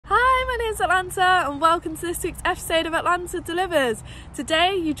my name's Atlanta and welcome to this week's episode of Atlanta Delivers.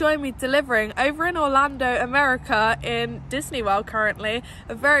 Today you join me delivering over in Orlando, America in Disney World currently.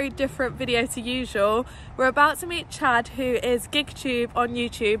 A very different video to usual. We're about to meet Chad, who is GigTube on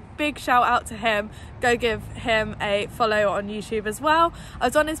YouTube. Big shout out to him. Go give him a follow on YouTube as well. I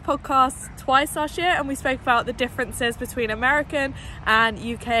was on his podcast twice last year and we spoke about the differences between American and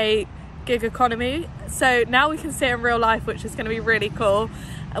UK gig economy. So now we can see it in real life, which is going to be really cool.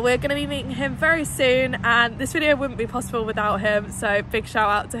 We're going to be meeting him very soon and this video wouldn't be possible without him, so big shout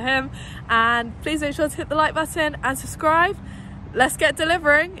out to him. And please make sure to hit the like button and subscribe. Let's get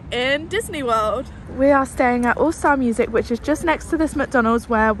delivering in Disney World. We are staying at All Star Music, which is just next to this McDonald's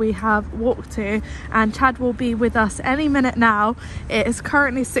where we have walked to, and Chad will be with us any minute now. It is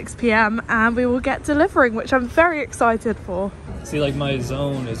currently 6 PM and we will get delivering, which I'm very excited for. See, like my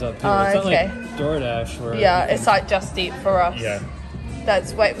zone is up here. It's not like DoorDash where it's like Just Eat for us. Yeah.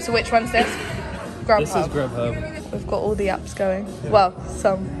 Wait, so which one's this? Grubhub. This is Grubhub. We've got all the apps going. Yeah. Well,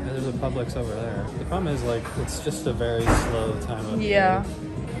 some. Yeah, there's a Publix over there. The problem is, like, it's just a very slow time of year.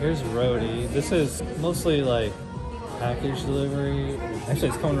 Here's Roadie. This is mostly like package delivery. Actually,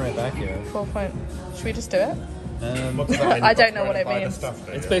 it's coming right back here. 4 point. Should we just do it? I don't know what it means.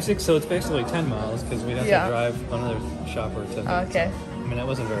 It's basically 10 miles because we'd have to drive another shopper to. Okay. I mean, that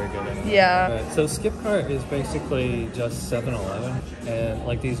wasn't very good anyway. Yeah. But, so Skip Cart is basically just 7-Eleven, and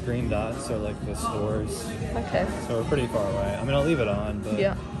like these green dots are like the stores. Okay. So we're pretty far away. I mean, I'll leave it on, but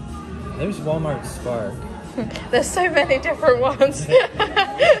there's Walmart Spark. There's so many different ones.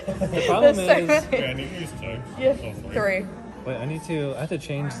 The problem is, yeah, 3. Wait, I have to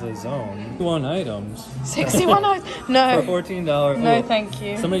change the zone. 61 items. 61 items? No. For $14. No, thank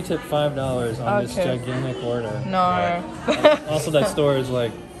you. Somebody took $5 on this gigantic order. No. Also, that store is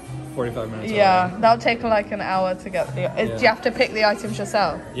like 45 minutes away. That'll take like an hour to get the... Do you have to pick the items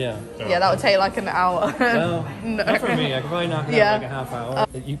yourself? Yeah. Yeah, that would take like an hour. Well, no. Not for me. I could probably knock it out like a half hour.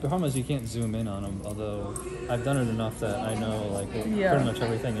 The problem is you can't zoom in on them, although I've done it enough that I know like pretty much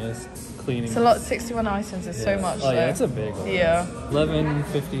everything is cleaning. It's a lot. 61 items is so much. Oh yeah, it's a big one. Yeah.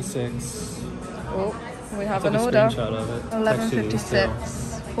 11:56. Oh, we have an order. Screenshot of it.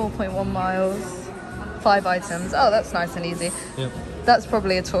 11:56. 4.1 miles. 5 items. Oh, that's nice and easy. Yep. That's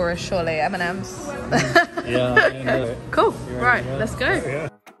probably a tourist, surely. M&M's. Yeah. Cool. Right, let's go. Yeah.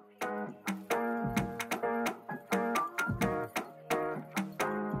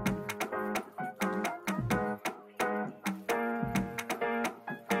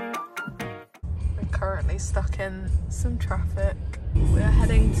 Currently stuck in some traffic. We're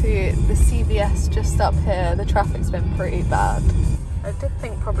heading to the CVS just up here. The traffic's been pretty bad. I did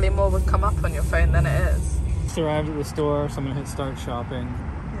think probably more would come up on your phone than it is. Just arrived at the store, so I'm gonna hit start shopping.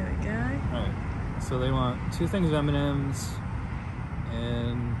 There we go. Alright, so they want 2 things of M&M's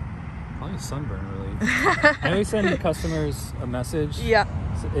and probably sunburn relief. I always send the customers a message. Yeah.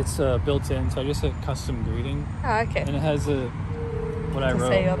 It's built in, so I just hit custom greeting. Ah, okay. And it has what I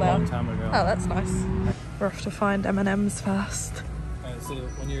wrote a long time ago. Oh, that's nice. We're off to find M&M's first. Alright, so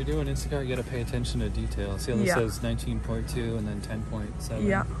when you're doing Instacart, you gotta pay attention to detail. See how this says 19.2 and then 10.7?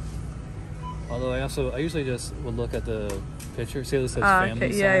 Yeah. Although I usually just would look at the picture. See how this says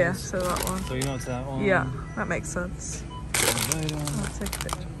family size? Yeah, so that one. So you know it's that one? Yeah, that makes sense. I'll take a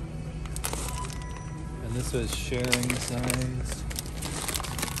picture. And this was sharing size.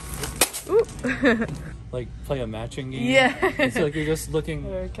 Ooh. Like play a matching game. Yeah. It's like you're just looking.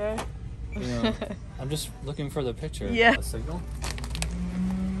 Okay. You know, I'm just looking for the picture. Yeah. A signal.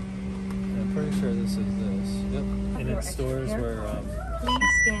 And I'm pretty sure this is this. Yep. And it's stores where please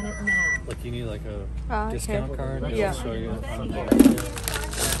scan it now. like you need like a discount card. It'll show you on there.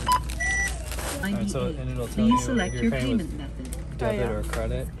 Alright, so and it'll tell you select if you're your paying payment with method. debit or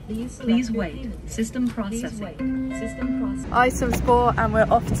credit. Please wait. System processing. Items bought and we're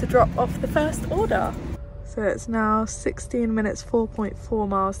off to drop off the first order. So it's now 16 minutes, 4.4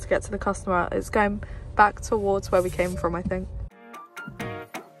 miles to get to the customer. It's going back towards where we came from, I think.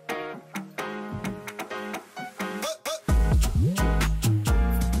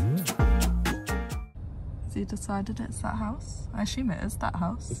 Has he decided it's that house? I assume it is that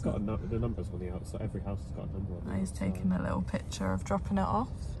house. It's got the numbers on the outside. Every house has got a number on it. He's taking a little picture of dropping it off.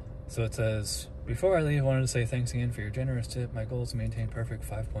 So it says, before I leave, I wanted to say thanks again for your generous tip. My goal is to maintain perfect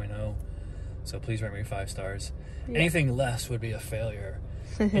 5.0. So please rate me 5 stars. Yeah. Anything less would be a failure.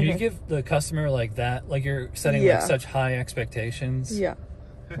 If you give the customer like that, like you're setting like such high expectations. Yeah.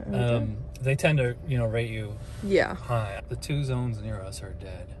 They tend to, rate you high. The 2 zones near us are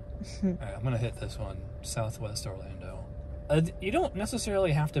dead. All right, I'm gonna hit this one, Southwest Orlando. You don't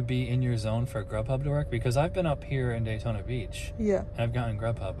necessarily have to be in your zone for Grubhub to work, because I've been up here in Daytona Beach. Yeah. And I've gotten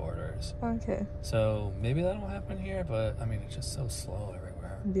Grubhub orders. Okay. So maybe that'll happen here, but I mean, it's just so slow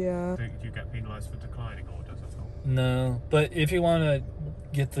everywhere. Yeah. Do you get penalised for declining orders at all? No, but if you want to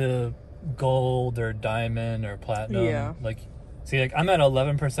get the gold or diamond or platinum, like, see, like I'm at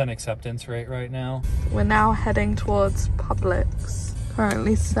 11% acceptance rate right now. We're now heading towards Publix.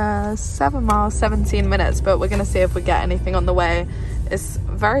 Currently says 7 miles, 17 minutes, but we're gonna see if we get anything on the way. It's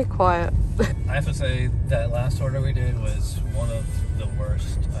very quiet. I have to say that last order we did was one of the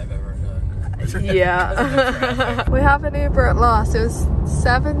worst I've ever done. Yeah. We have an Uber at last. It was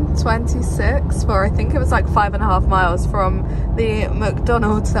 7:26 for, I think it was like 5.5 miles from the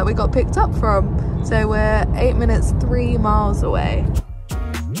McDonald's that we got picked up from. So we're 8 minutes, 3 miles away.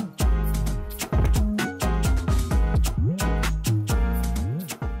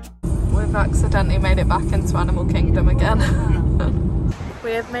 We've accidentally made it back into Animal Kingdom again.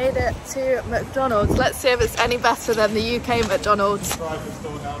 We have made it to McDonald's. Let's see if it's any better than the UK McDonald's.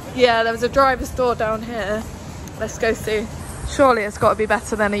 Yeah, there was a driver's door down here. Let's go see. Surely it's got to be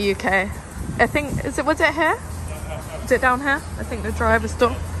better than a UK. I think, was it here? Is it down here? I think the driver's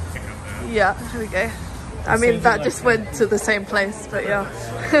door. Yeah, here we go. I mean, that just went to the same place, but yeah.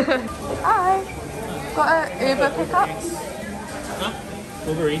 Hi. Got an Uber pickup? Huh?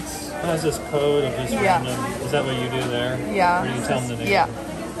 Uber Eats has this code of just random. Is that what you do there? Yeah. Or you tell them the name?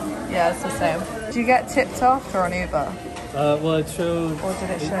 Yeah, it's the same. Do you get tipped after on Uber? Well, it showed. Or did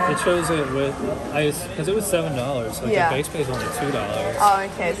it show? It shows it with, because it was $7, so the base pay is only $2. Oh,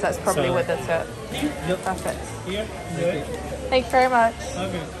 okay, so that's probably with the tip. Yep. Perfect. Yeah. Thank you very much.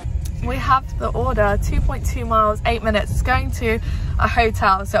 Okay. We have the order, 2.2 miles, 8 minutes. It's going to a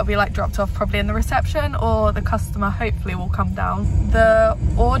hotel, so it'll be like dropped off probably in the reception, or the customer hopefully will come down. The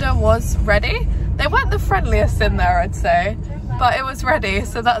order was ready. They weren't the friendliest in there, I'd say, but it was ready,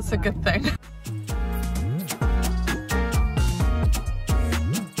 so that's a good thing.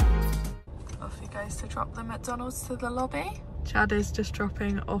 Off he goes to drop the McDonald's to the lobby. Chad is just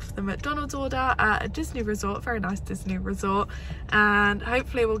dropping off the McDonald's order at a Disney resort, very nice Disney resort, and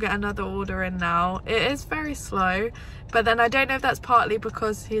hopefully we'll get another order in now. It is very slow, but then I don't know if that's partly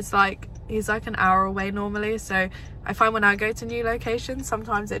because he's like an hour away normally, so I find when I go to new locations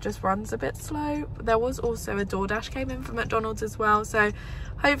sometimes it just runs a bit slow. There was also a DoorDash came in for McDonald's as well, so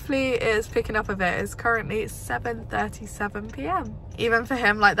hopefully it's picking up a bit. It's currently 7:37 p.m. Even for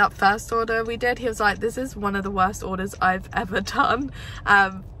him, like that first order we did, he was like, this is one of the worst orders I've ever done.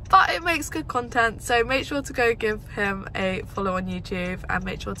 But it makes good content, so make sure to go give him a follow on YouTube and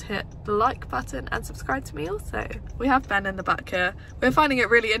make sure to hit the like button and subscribe to me also. We have Ben in the back here. We're finding it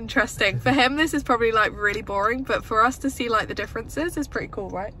really interesting. For him this is probably like really boring, but for us to see like the differences is pretty cool,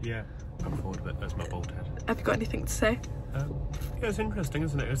 right? Yeah, come forward a bit, there's my bald head. Have you got anything to say? Yeah, it's interesting,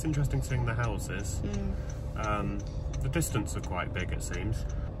 isn't it? It's interesting seeing the houses. The distance are quite big, it seems.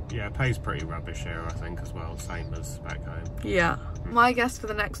 Yeah, pay's pretty rubbish here, I think, as well, same as back home. Yeah. My guess for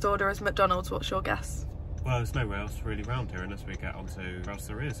the next order is McDonald's. What's your guess? Well, there's nowhere else really around here unless we get onto where else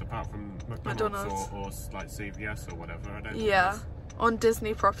there is, apart from McDonald's. Or like CVS or whatever, I don't know. On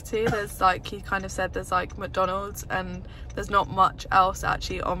Disney property, there's like, he kind of said there's like McDonald's, and there's not much else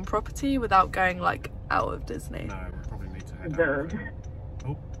actually on property without going like out of Disney. No, we'll probably need to head out.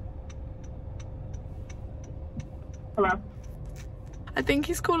 Oh. Hello? I think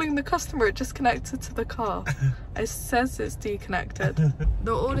he's calling the customer. It just connected to the car. It says it's deconnected.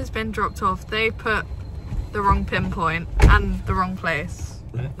 The order's been dropped off. They put the wrong pinpoint and the wrong place.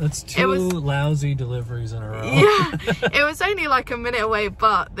 That's two lousy deliveries in a row. Yeah, it was only like a minute away,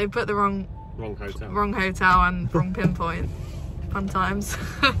 but they put the wrong hotel and wrong pinpoint. Fun times.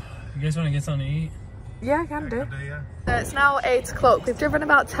 You guys want to get something to eat? Yeah, I can do. So it's now 8 o'clock. We've driven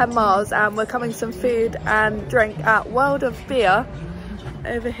about 10 miles and we're coming some food and drink at World of Beer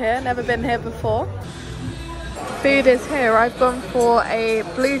over here. Never been here before. Food is here. I've gone for a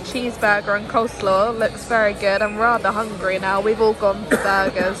blue cheeseburger and coleslaw. Looks very good. I'm rather hungry now. We've all gone for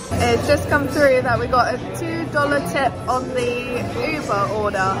burgers. It's just come through that we got a $2 tip on the Uber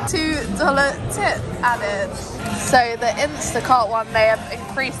order. $2 tip added. So the Instacart one, they have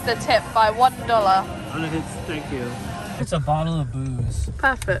increased the tip by $1. Thank you. It's a bottle of booze.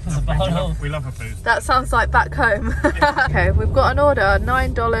 Perfect. It's a bottle. We love a booze. That sounds like back home. Okay, we've got an order,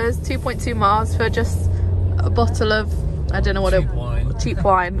 $9, 2.2 miles for just a bottle of, I don't know what cheap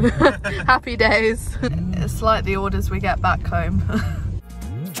wine. Happy days. It's like the orders we get back home.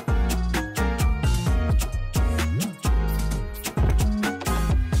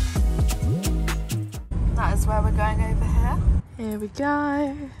 That is where we're going over here. Here we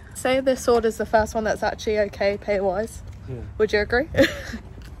go. Say this order's the first one that's actually okay pay wise. Yeah. Would you agree?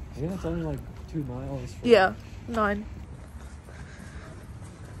 Yeah, it's only like 2 miles. Yeah, 9.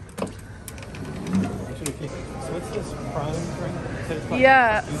 So what's this Prime drink? You said it's by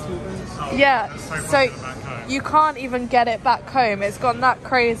Yeah. YouTubers? Yeah, so back home. you can't even get it back home. It's gone that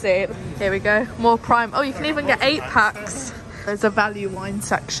crazy. Here we go, more Prime. Oh, you can even get 8 packs. There's a value wine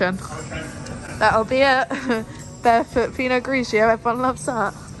section. That'll be it. Barefoot Pinot Grigio, everyone loves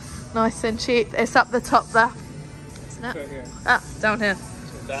that. Nice and cheap. It's up the top there, isn't it? Right here. Ah, down here.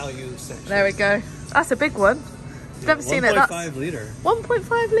 Value section. There we go. That's a big one. I've never seen it. That's 1.5 litre.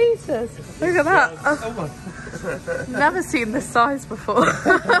 1.5 litres. Look at that. I've never seen this size before.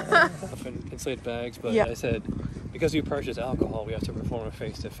 In insulated bags, but Yeah. I said because you purchase alcohol, we have to perform a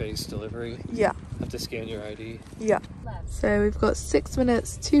face-to-face delivery. Yeah. Have to scan your ID. Yeah. So we've got 6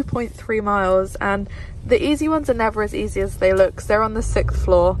 minutes, 2.3 miles, and the easy ones are never as easy as they look. 'Cause they're on the 6th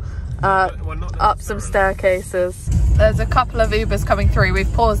floor, up some staircases. There's a couple of Ubers coming through.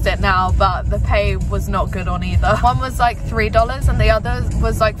 We've paused it now, but the pay was not good on either. One was like $3 and the other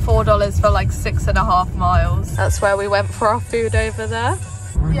was like $4 for like 6.5 miles. That's where we went for our food over there.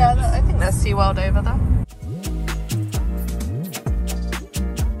 Yeah, I think there's SeaWorld over there.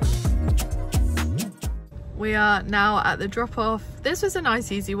 We are now at the drop-off. This was a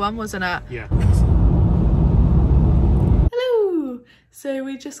nice easy one, wasn't it? Yeah. Hello! So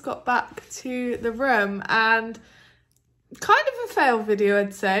we just got back to the room and kind of a fail video,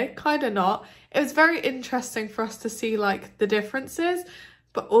 I'd say, kind of not. It was very interesting for us to see like the differences,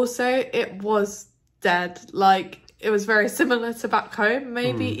 but also it was dead. Like it was very similar to back home,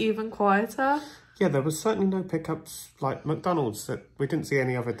 maybe even quieter. Yeah, there was certainly no pickups like McDonald's. We didn't see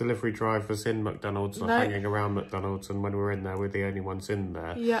any other delivery drivers in McDonald's or hanging around McDonald's, and when we were in there, we're the only ones in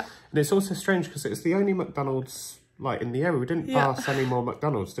there. Yeah. And it's also strange because it's the only McDonald's like in the area. We didn't pass any more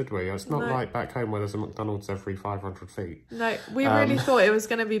McDonald's, did we? It's not like back home where there's a McDonald's every 500 feet. No, we really thought it was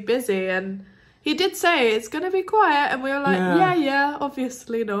going to be busy, and he did say it's going to be quiet, and we were like, yeah,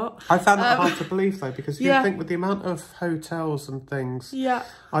 obviously not. I found that hard to believe though, because you think with the amount of hotels and things,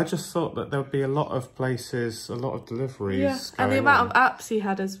 I just thought that there would be a lot of places, a lot of deliveries going and the amount of apps he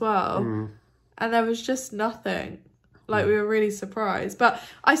had as well, and there was just nothing. Like we were really surprised, but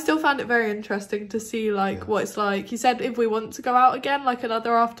I still found it very interesting to see like what it's like. He said if we want to go out again, like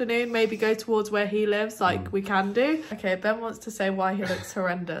another afternoon, maybe go towards where he lives, like we can do. Okay, Ben wants to say why he looks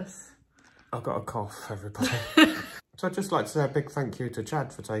horrendous. I've got a cough, everybody. So I'd just like to say a big thank you to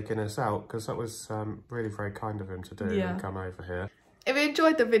Chad for taking us out, because that was really very kind of him to do and come over here. If you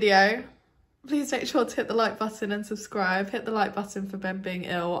enjoyed the video, please make sure to hit the like button and subscribe. Hit the like button for Ben being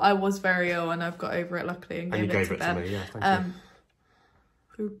ill. I was very ill and I've got over it luckily and gave it to Ben. To me, yeah, thank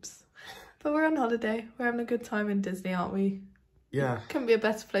you. Oops. But we're on holiday. We're having a good time in Disney, aren't we? Yeah. Couldn't be a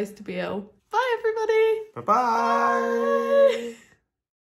better place to be ill. Bye everybody. Bye-bye.